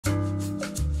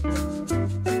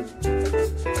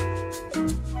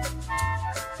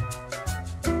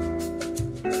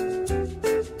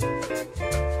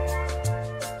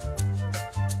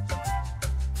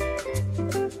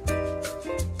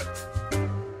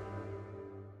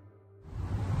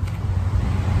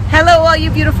all you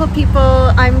beautiful people.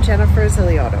 I'm Jennifer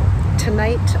Ziliotto.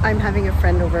 Tonight I'm having a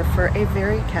friend over for a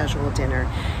very casual dinner,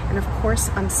 and of course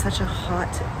on such a hot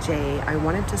day I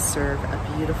wanted to serve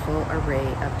a beautiful array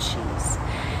of cheese.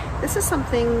 This is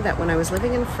something that when I was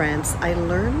living in France I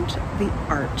learned the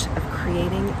art of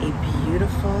creating a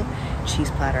beautiful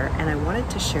cheese platter, and I wanted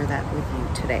to share that with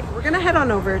you today. We're gonna head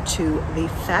on over to the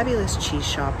fabulous cheese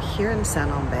shop here in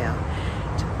Saint-Lambert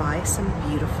to buy some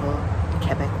beautiful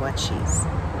Québécois cheese.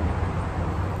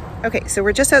 Okay, so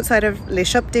we're just outside of Les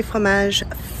Chopes des Fromages,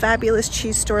 a fabulous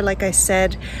cheese store, like I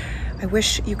said. I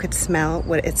wish you could smell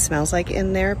what it smells like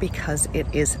in there because it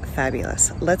is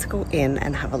fabulous. Let's go in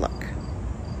and have a look.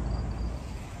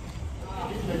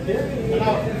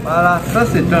 Voilà, ça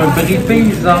c'est un brie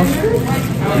paysan.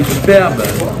 C'est superbe.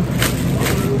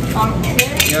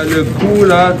 Il y a le goût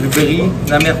là du brie,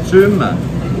 l'amertume,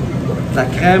 la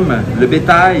crème, le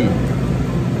bétail.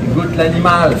 Il goûte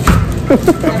l'animal,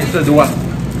 comme il se doit.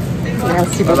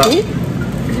 Merci voilà. beaucoup.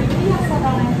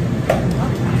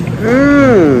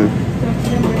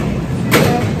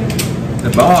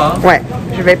 C'est bon, hein? Ouais,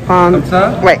 je vais prendre... Comme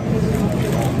ça? Ouais.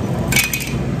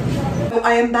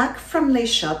 I am back from Les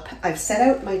Chopes. I've set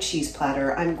out my cheese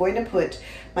platter. I'm going to put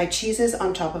my cheeses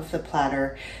on top of the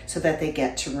platter so that they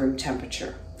get to room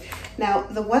temperature. Now,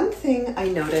 the one thing I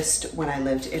noticed when I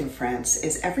lived in France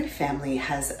is every family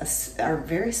are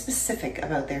very specific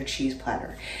about their cheese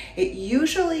platter. It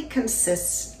usually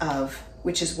consists of,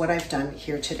 which is what I've done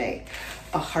here today,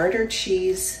 a harder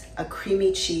cheese, a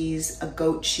creamy cheese, a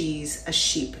goat cheese, a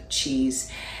sheep cheese,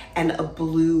 and a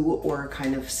blue or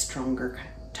kind of stronger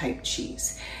type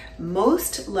cheese.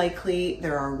 Most likely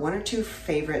there are one or two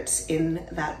favorites in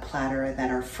that platter that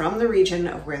are from the region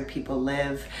of where people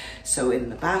live. So in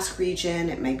the Basque region,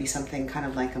 it may be something kind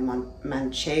of like a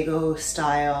Manchego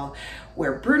style.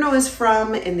 Where Bruno is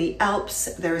from, in the Alps,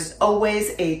 there's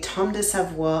always a Tome de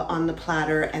Savoie on the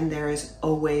platter, and there is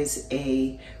always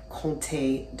a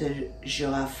Comté de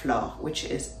Giroflée, which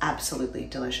is absolutely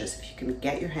delicious. If you can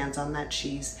get your hands on that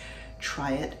cheese,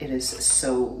 try it. It is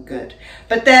so good.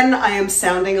 But then I am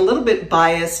sounding a little bit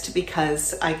biased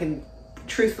because I can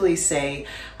truthfully say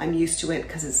I'm used to it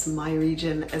because it's my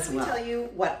region as well. Let me tell you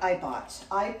what I bought.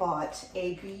 I bought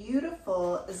a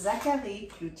beautiful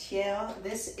Zacharie Cloutier.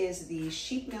 This is the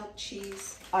sheep milk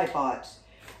cheese. I bought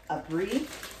a brie,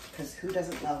 because who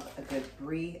doesn't love a good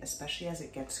brie, especially as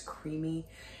it gets creamy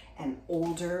and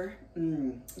older.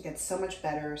 It gets so much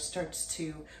better, starts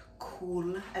to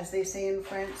cool, as they say in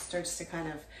France, starts to kind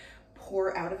of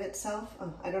pour out of itself.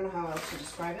 I don't know how else to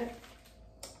describe it.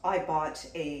 I bought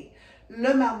a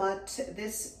Le Marmot,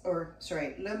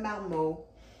 Le Marmot.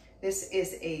 This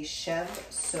is a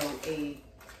chèvre, so a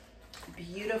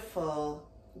beautiful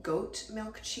goat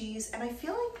milk cheese. And I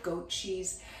feel like goat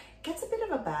cheese gets a bit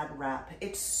of a bad rap.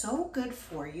 It's so good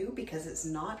for you because it's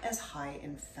not as high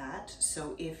in fat.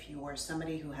 So if you're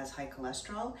somebody who has high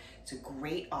cholesterol, it's a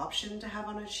great option to have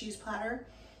on a cheese platter.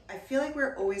 I feel like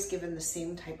we're always given the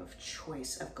same type of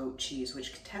choice of goat cheese,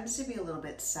 which tends to be a little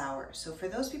bit sour. So for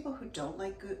those people who don't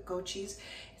like goat cheese,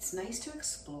 it's nice to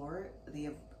explore the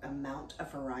amount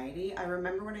of variety. I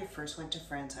remember when I first went to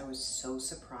France, I was so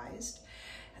surprised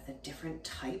at the different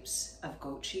types of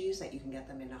goat cheese, that you can get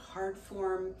them in a hard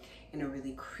form, in a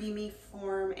really creamy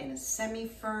form, in a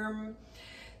semi-firm.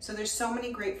 So there's so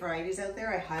many great varieties out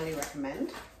there. I highly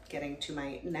recommend getting to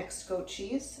my next goat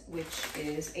cheese, which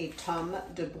is a Tome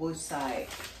de Broussailles.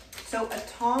 So a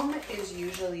Tome is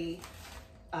usually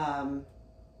a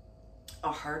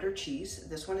harder cheese.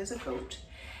 This one is a goat,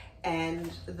 and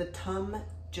the Tome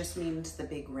just means the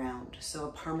big round. So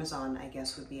a Parmesan, I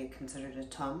guess, would be considered a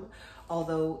Tome,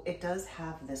 although it does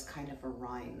have this kind of a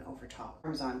rind over top.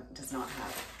 Parmesan does not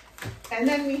have. And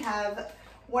then we have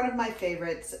one of my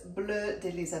favorites, Bleu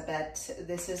d'Elisabeth.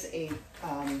 This is a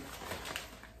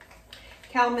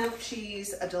cow milk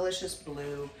cheese, a delicious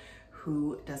blue.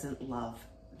 Who doesn't love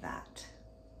that?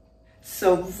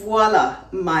 So voila,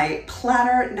 my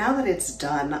platter. Now that it's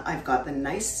done, I've got the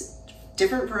nice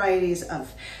different varieties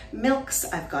of milks,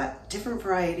 I've got different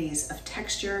varieties of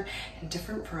texture and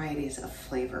different varieties of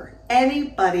flavor.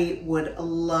 Anybody would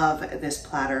love this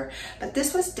platter, but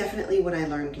this was definitely what I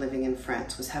learned living in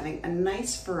France, was having a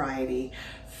nice variety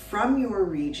from your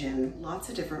region, lots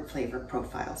of different flavor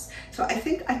profiles. So I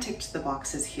think I ticked the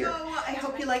boxes here. So I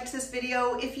hope you liked this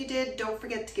video. If you did, don't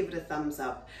forget to give it a thumbs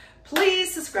up.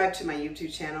 Please subscribe to my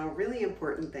YouTube channel, really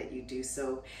important that you do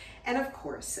so. And of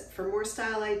course, for more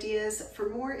style ideas, for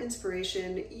more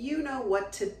inspiration, you know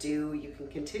what to do. You can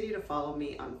continue to follow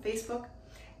me on Facebook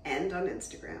and on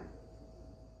Instagram.